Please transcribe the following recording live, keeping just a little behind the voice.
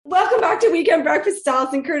to Weekend Breakfast with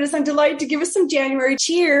Alison Curtis. I'm delighted to give us some January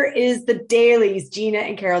cheer is the Dailies, Gina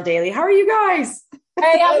and Carol Daly. How are you guys?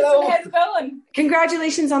 Hey, Alison, how's it going?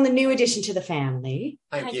 Congratulations on the new addition to the family.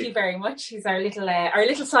 Thank you very much. He's our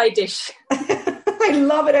little side dish. I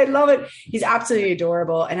love it. I love it. He's absolutely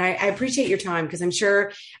adorable. And I appreciate your time because I'm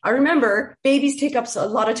sure, I remember babies take up a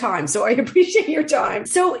lot of time. So I appreciate your time.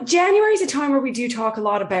 So January is a time where we do talk a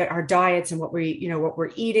lot about our diets and what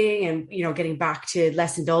we're eating and, getting back to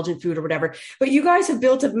less indulgent food or whatever. But you guys have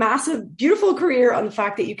built a massive, beautiful career on the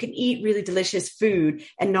fact that you can eat really delicious food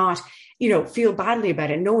and not feel badly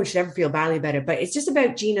about it. No one should ever feel badly about it, but it's just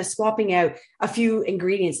about Gina swapping out a few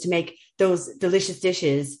ingredients to make those delicious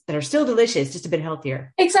dishes that are still delicious, just a bit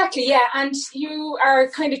healthier. Exactly. Yeah. And you are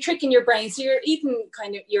kind of tricking your brain. So you're eating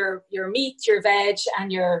kind of your meat, your veg,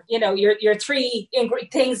 and your three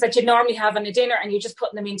things that you normally have on a dinner, and you're just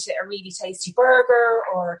putting them into a really tasty burger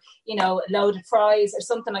or, loaded fries or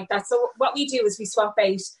something like that. So what we do is we swap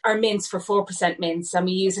out our mince for 4% mince, and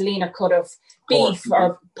we use a leaner cut of beef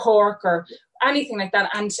or pork or anything like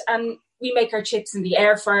that. And we make our chips in the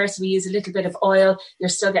air fryer, so we use a little bit of oil. You're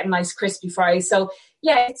still getting nice crispy fries. So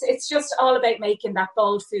yeah, it's just all about making that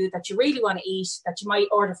bold food that you really want to eat, that you might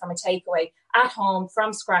order from a takeaway at home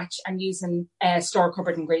from scratch and using store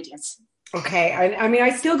cupboard ingredients. Okay. I mean,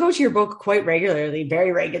 I still go to your book quite regularly,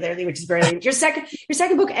 very regularly, which is brilliant. Your second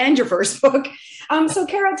book and your first book. So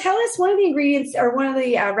Carol, tell us one of the ingredients or one of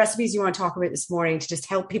the recipes you want to talk about this morning to just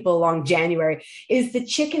help people along January is the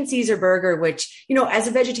chicken Caesar burger, which, as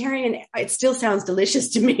a vegetarian, it still sounds delicious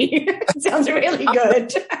to me. It sounds really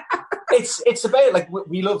good. It's about, like,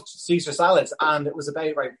 we loved Caesar salads, and it was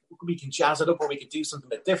about, right, we can jazz it up or we could do something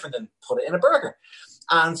a bit different and put it in a burger.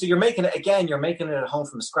 And so you're making it at home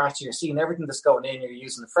from scratch. You're seeing everything that's going in. You're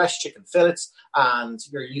using the fresh chicken fillets, and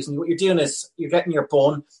what you're doing is you're getting your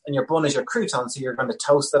bun, and your bun is your crouton. So you're going to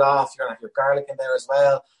toast it off. You're going to have your garlic in there as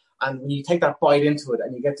well. And when you take that bite into it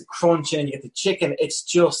and you get the crunch and you get the chicken, it's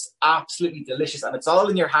just absolutely delicious. And it's all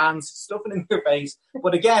in your hands, stuffing in your face.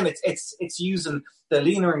 But again, it's using the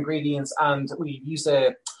leaner ingredients, and we use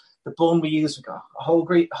the bun we use, we got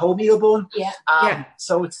a whole meal bun. Yeah.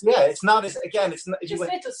 So it's not as, again, it's not, just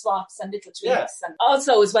little swaps and little tweaks. Yeah. And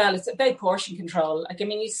also as well, it's about portion control. Like, I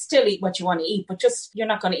mean, you still eat what you want to eat, but just, you're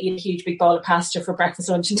not going to eat a huge big bowl of pasta for breakfast,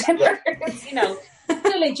 lunch and dinner. Yeah.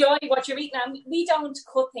 Still enjoy what you're eating. And we don't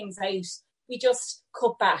cut things out. We just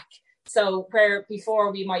cut back. So where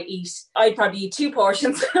before we might eat, I'd probably eat 2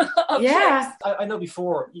 portions of chips. I know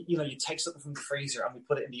before, you take something from the freezer and we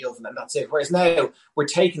put it in the oven and that's it. Whereas now we're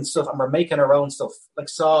taking stuff and we're making our own stuff, like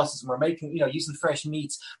sauces, and we're making, using fresh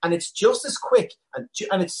meats, and it's just as quick and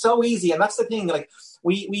it's so easy. And that's the thing, like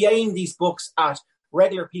we aim these books at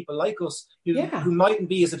regular people like us who mightn't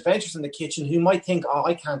be as adventurous in the kitchen, who might think, oh,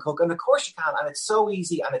 I can't cook. And of course you can. And it's so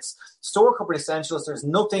easy, and it's store cupboard essentials. There's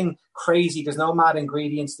nothing crazy. There's no mad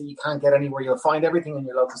ingredients that you can't get anywhere. You'll find everything in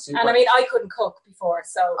your local supermarket. And I mean, I couldn't cook before,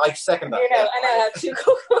 so I second that. And I have 2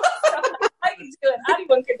 cookbooks. I can do it.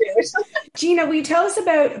 Anyone can do it. Gina, will you tell us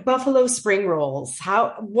about buffalo spring rolls?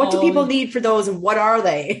 What do people need for those, and what are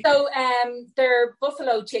they? So they're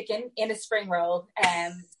buffalo chicken in a spring roll.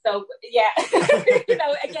 So yeah,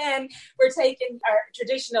 again, we're taking our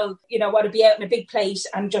traditional, what would be out in a big plate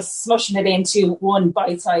and just smushing it into one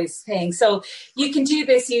bite-sized thing. So you can do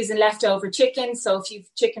this using leftover chicken. So if you've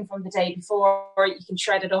chicken from the day before, you can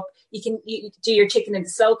shred it up. You do your chicken in the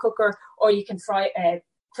slow cooker, or you can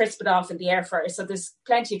crisp it off in the air fryer. So there's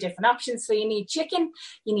plenty of different options. So you need chicken,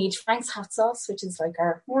 you need Frank's hot sauce, which is like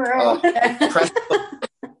our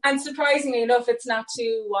and surprisingly enough, it's not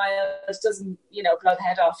too wild. It doesn't, blow the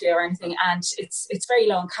head off you or anything. And it's very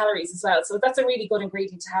low in calories as well. So that's a really good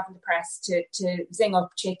ingredient to have in the press to zing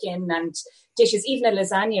up chicken and dishes, even a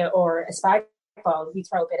lasagna or a spag bol. We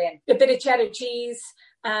throw a bit in. A bit of cheddar cheese.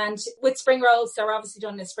 And with spring rolls, they're obviously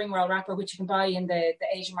done in a spring roll wrapper, which you can buy in the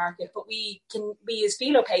Asian market. But we use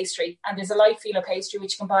phyllo pastry, and there's a light phyllo pastry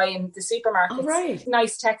which you can buy in the supermarkets. Oh, right.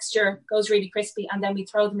 Nice texture, goes really crispy, and then we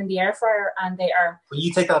throw them in the air fryer, and they are. Well,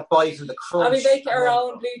 you take that bite and the crunch. And we make our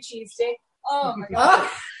own blue cheese stick. Oh my God.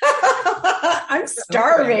 I'm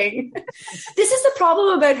starving. This is the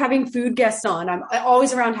problem about having food guests on. I'm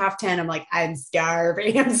always around 10:30. I'm like, I'm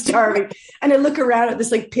starving. And I look around at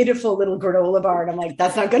this like pitiful little granola bar, and I'm like,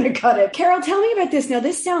 that's not going to cut it. Carol, tell me about this. Now,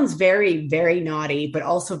 this sounds very, very naughty, but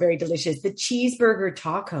also very delicious. The cheeseburger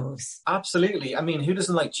tacos. Absolutely. I mean, who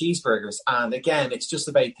doesn't like cheeseburgers? And again, it's just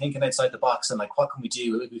about thinking outside the box and like, what can we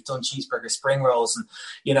do? We've done cheeseburger spring rolls, and,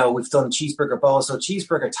 we've done cheeseburger bowls. So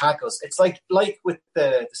cheeseburger tacos, it's like with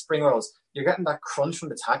the spring rolls, you're getting that crunch from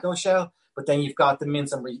the taco shell, but then you've got the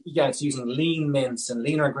mince, and it's using lean mince and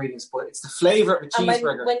leaner ingredients, but it's the flavour of a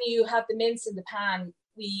cheeseburger. And when you have the mince in the pan,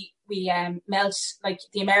 we melt like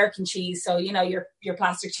the American cheese, so your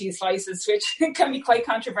plastic cheese slices, which can be quite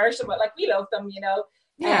controversial, but like we love them,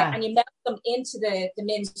 and you melt them into the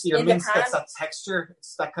mince. So your in mince the pan. gets that texture.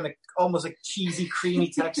 It's that kind of almost like cheesy, creamy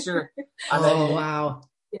texture. And wow.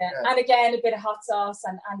 Yeah, and again, a bit of hot sauce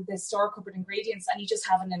and the store-cupboard ingredients, and you just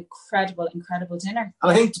have an incredible dinner. And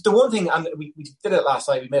I think the one thing, and we did it last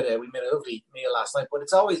night, we made a lovely meal last night, but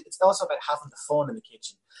it's also about having the fun in the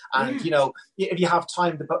kitchen. And, if you have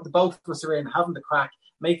time, the both of us are in, having the crack,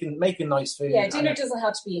 making nice food. Yeah, dinner doesn't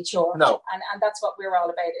have to be a chore. No. And that's what we're all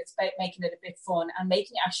about. It's about making it a bit fun and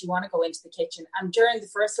making you actually want to go into the kitchen. And during the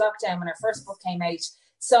first lockdown, when our first book came out,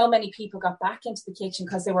 so many people got back into the kitchen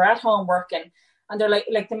because they were at home working. And they're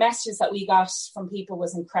like the messages that we got from people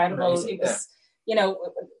was incredible. Amazing, it was,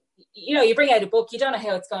 you bring out a book, you don't know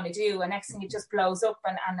how it's going to do, and next thing it just blows up,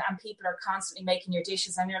 and people are constantly making your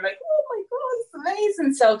dishes, and you're like, oh my God, it's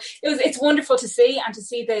amazing. So it's wonderful to see, and to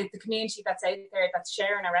see the community that's out there that's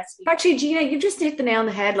sharing our recipes. Actually, Gina, you just hit the nail on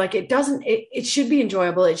the head. Like it should be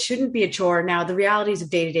enjoyable. It shouldn't be a chore. Now, the realities of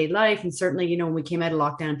day-to-day life, and certainly, when we came out of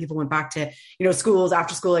lockdown, people went back to, schools,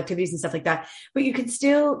 after school activities and stuff like that. But you can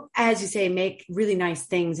still, as you say, make really nice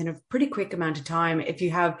things in a pretty quick amount of time if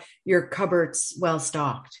you have your cupboards well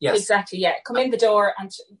stocked. Yes. Exactly, yeah. Come in the door,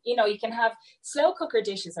 and you can have slow cooker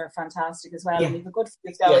dishes are fantastic as well. Yeah. And we have a good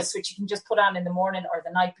food dose, which you can just put on in the morning or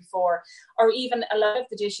the night before, or even a lot of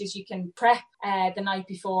the dishes you can prep the night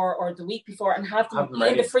before or the week before and have them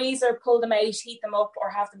in the freezer, pull them out, heat them up, or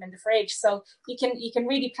have them in the fridge. So you can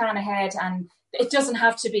really plan ahead, and it doesn't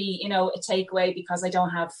have to be a takeaway because I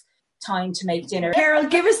don't have time to make dinner. Carol,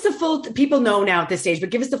 give us the full, people know now at this stage, but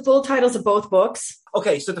give us the full titles of both books.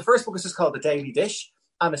 Okay, so the first book is just called The Daily Dish,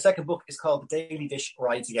 and the second book is called The Daily Dish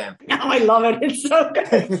Rides Again. Oh, I love it. It's so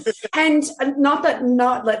good. And not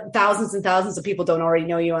that thousands and thousands of people don't already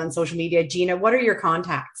know you on social media. Gina, what are your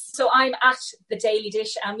contacts? So I'm at The Daily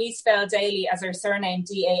Dish, and we spell Daily as our surname,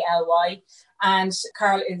 Daly. And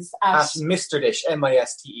Carl is at Mr. Dish,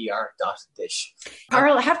 MISTER.dish.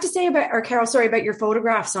 Carol, I have to say about your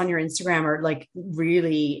photographs on your Instagram are like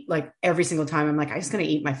really, like every single time I'm like, I'm just going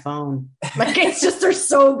to eat my phone. Like they're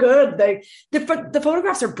so good. The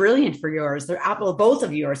photographs are brilliant for yours. They're both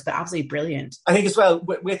of yours, but absolutely brilliant. I think as well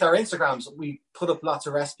with our Instagrams, we put up lots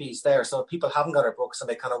of recipes there. So if people haven't got our books and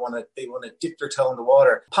they kind of want to dip their toe in the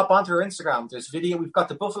water, pop onto our Instagram. There's video. We've got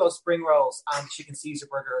the buffalo spring rolls and chicken Caesar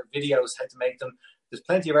burger videos, how to make them. There's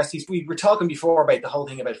plenty of recipes. We were talking before about the whole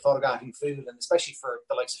thing about photographing food, and especially for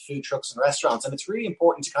the likes of food trucks and restaurants. And it's really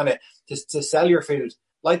important to kind of to sell your food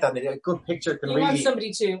like that. And a good picture can really... You want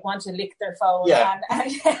somebody to want to lick their phone. Yeah.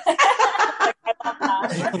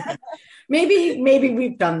 Maybe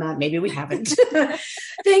we've done that. Maybe we haven't.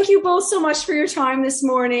 Thank you both so much for your time this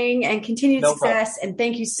morning, and continued success. Problem. And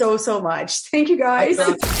thank you so much. Thank you, guys.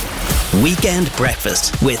 Weekend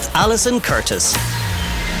Breakfast with Alison Curtis.